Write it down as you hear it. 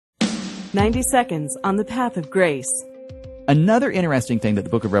90 seconds on the path of grace. Another interesting thing that the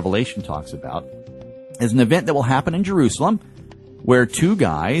book of Revelation talks about is an event that will happen in Jerusalem where two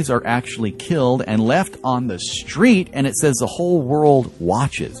guys are actually killed and left on the street, and it says the whole world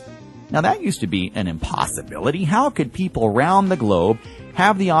watches. Now, that used to be an impossibility. How could people around the globe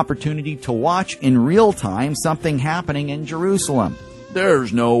have the opportunity to watch in real time something happening in Jerusalem?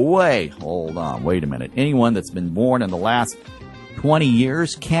 There's no way. Hold on, wait a minute. Anyone that's been born in the last 20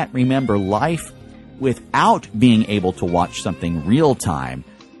 years can't remember life without being able to watch something real time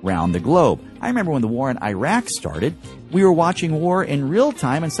around the globe. I remember when the war in Iraq started, we were watching war in real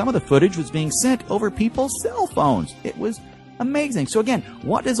time, and some of the footage was being sent over people's cell phones. It was amazing. So again,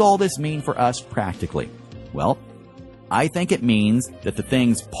 what does all this mean for us practically? Well, I think it means that the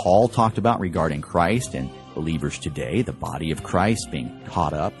things Paul talked about regarding Christ and believers today, the body of Christ being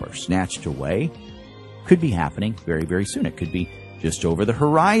caught up or snatched away, could be happening very, very soon. It could be just over the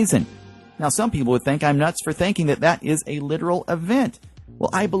horizon. Now, some people would think I'm nuts for thinking that that is a literal event. Well,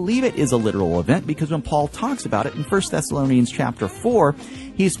 I believe it is a literal event because when Paul talks about it in 1 Thessalonians chapter 4,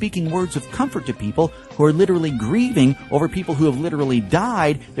 he is speaking words of comfort to people who are literally grieving over people who have literally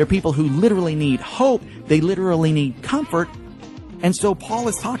died. They're people who literally need hope. They literally need comfort. And so Paul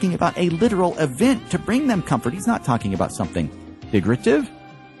is talking about a literal event to bring them comfort. He's not talking about something figurative.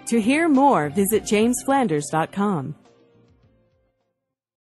 To hear more, visit jamesflanders.com.